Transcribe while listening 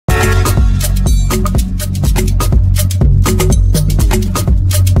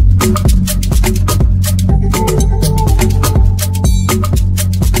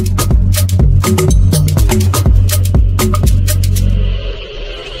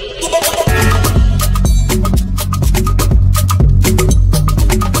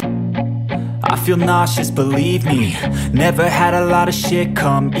feel nauseous, believe me. Never had a lot of shit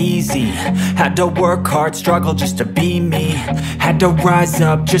come easy. Had to work hard, struggle just to be me. Had to rise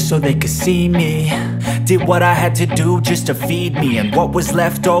up just so they could see me. Did what I had to do just to feed me, and what was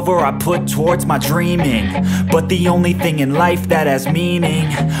left over I put towards my dreaming. But the only thing in life that has meaning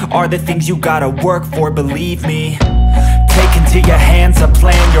are the things you gotta work for, believe me. Take into your hands a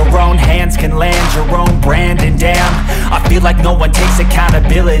plan, your own hands can land your own brand. And damn, I feel like no one takes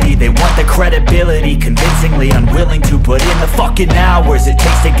accountability. They want the credibility, convincingly unwilling to put in the fucking hours it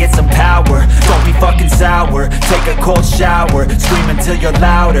takes to get some power. Don't be fucking sour, take a cold shower, scream until you're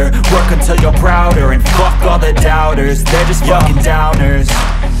louder, work until you're prouder. And fuck all the doubters, they're just fucking downers.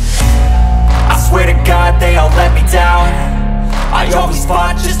 I swear to God they all let me down. I always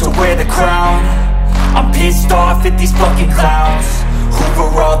fought just to wear the crown. I'm pissed off at these fucking clowns who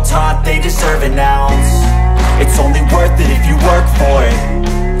were all taught they deserve an ounce. It's only worth it if you work for it.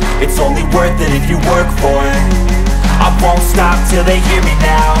 It's only worth it if you work for it. I won't stop till they hear me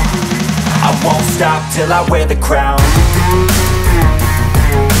now. I won't stop till I wear the crown.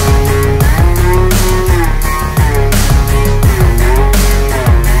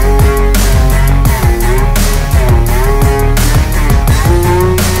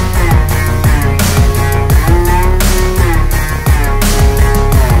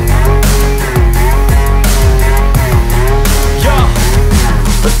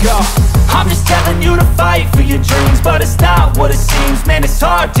 I'm just telling you to fight for your dreams, but it's not what it seems. Man, it's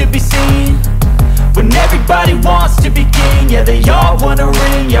hard to be seen when everybody wants to be king. Yeah, they all wanna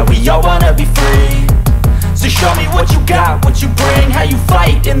ring, yeah, we all wanna be free. So show me what you got, what you bring, how you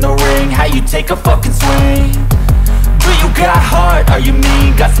fight in the ring, how you take a fucking swing. Do you got heart, are you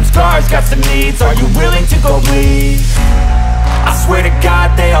mean? Got some scars, got some needs, are you willing to go bleed? I swear to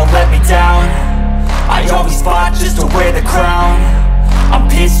God they all let me down. I always fought just to wear the crown. I'm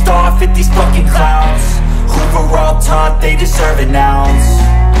pissed off at these fucking clowns who were all taught they deserve an ounce.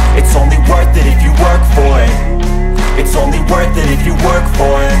 It's only worth it if you work for it. It's only worth it if you work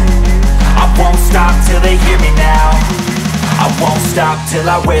for it. I won't stop till they hear me now. I won't stop till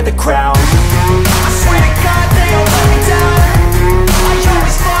I wear the crown. I swear to God they all let me down. I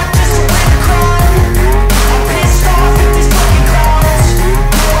always fought just to wear the crown. I'm pissed off at these fucking clowns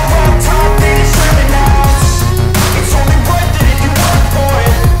who were all taught they deserve an ounce. It's only worth it if you work for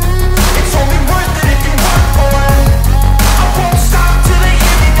it. It's only worth it if you work for it. I won't stop till they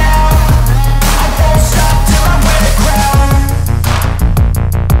hear me now. I won't stop till I wear the crown.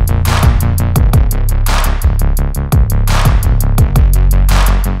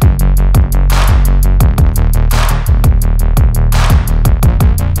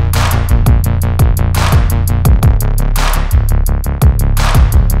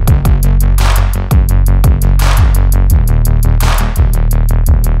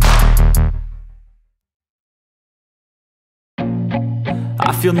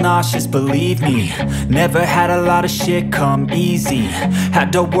 I feel nauseous, believe me. Never had a lot of shit come easy.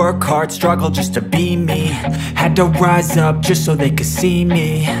 Had to work hard, struggle just to be me. Had to rise up just so they could see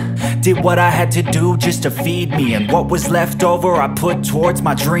me. Did what I had to do just to feed me, and what was left over I put towards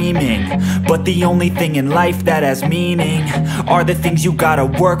my dreaming. But the only thing in life that has meaning are the things you gotta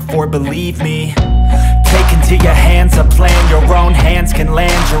work for, believe me. Take into your hands a plan, your own hands can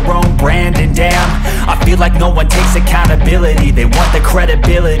land your own brand. And damn, I feel like no one takes accountability. They want the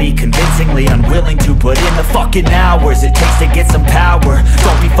credibility, convincingly unwilling to put in the fucking hours it takes to get some power.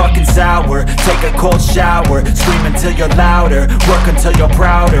 Don't be fucking sour, take a cold shower, scream until you're louder, work until you're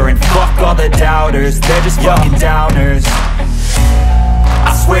prouder. And fuck all the doubters, they're just fucking downers.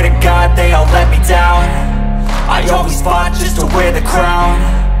 I swear to God they all let me down. I always fought just to wear the crown.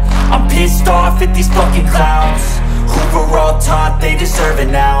 I'm pissed off at these fucking clowns who were all taught they deserve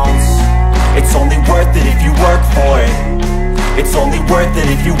an ounce. It's only worth it if you work for it. It's only worth it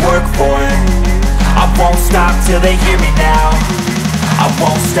if you work for it. I won't stop till they hear me now. I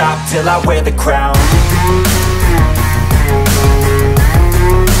won't stop till I wear the crown.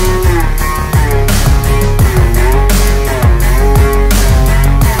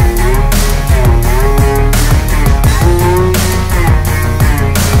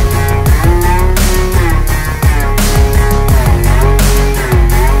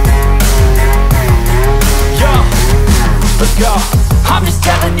 I'm just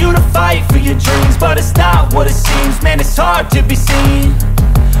telling you to fight for your dreams, but it's not what it seems. Man, it's hard to be seen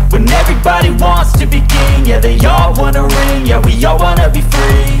when everybody wants to be king. Yeah, they all wanna ring, yeah, we all wanna be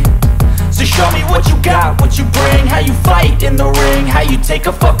free. So show me what you got, what you bring, how you fight in the ring, how you take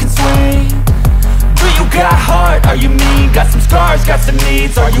a fucking swing. Do you got heart, are you mean? Got some scars, got some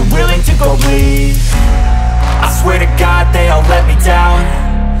needs, are you willing to go bleed? I swear to God they all let me down.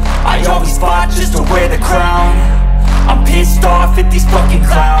 I always fought just to wear the crown. I'm pissed off at these fucking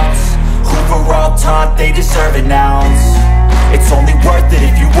clowns who were all taught they deserve an ounce. It's only worth it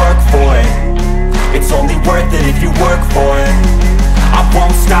if you work for it. It's only worth it if you work for it. I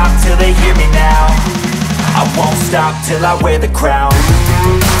won't stop till they hear me now. I won't stop till I wear the crown.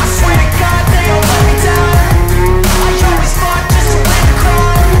 I swear to God they all let me down. I always fought just to wear the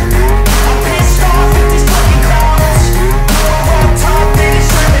crown. I'm pissed off at these fucking clowns who are all taught they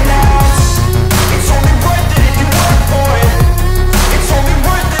deserve an ounce. It's only worth it if you work for it. It's only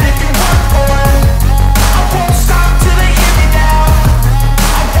worth it if you work for it. I won't stop till they hear me now.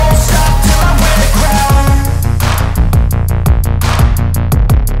 I won't stop till I wear the crown.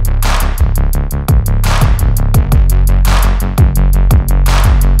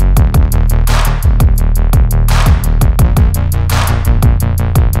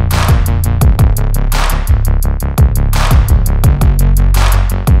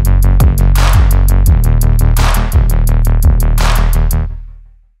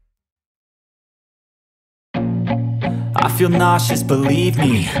 I feel nauseous, believe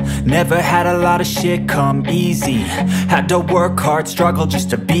me. Never had a lot of shit come easy. Had to work hard, struggle just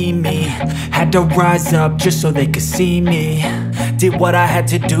to be me. Had to rise up just so they could see me. Did what I had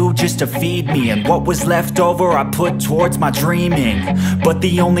to do just to feed me. And what was left over I put towards my dreaming. But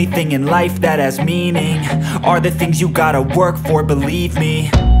the only thing in life that has meaning are the things you gotta work for, believe me.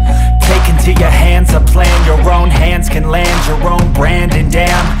 Take into your hands a plan. Your own hands can land your own brand. And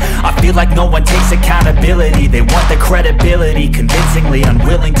damn, I feel like no one takes accountability. They want the credibility, convincingly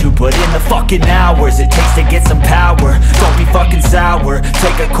unwilling to put in the fucking hours it takes to get some power. Don't be fucking sour,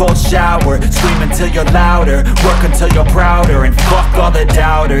 take a cold shower. Scream until you're louder, work until you're prouder. And fuck all the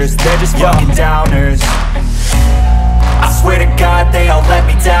doubters, they're just fucking downers. I swear to God they all let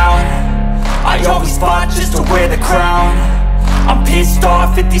me down. I always fought just to wear the crown. I'm pissed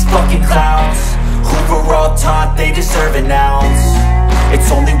off at these fucking clowns who were all taught they deserve an ounce.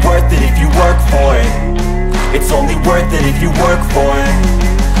 It's only worth it if you work for it. It's only worth it if you work for it.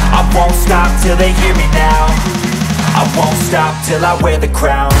 I won't stop till they hear me now. I won't stop till I wear the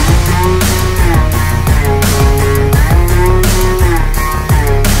crown.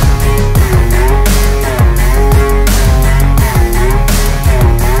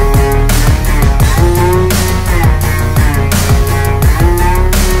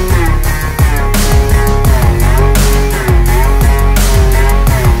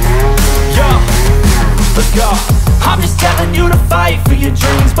 I'm just telling you to fight for your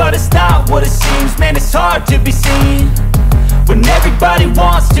dreams, but it's not what it seems. Man, it's hard to be seen when everybody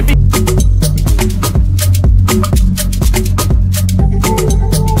wants to be.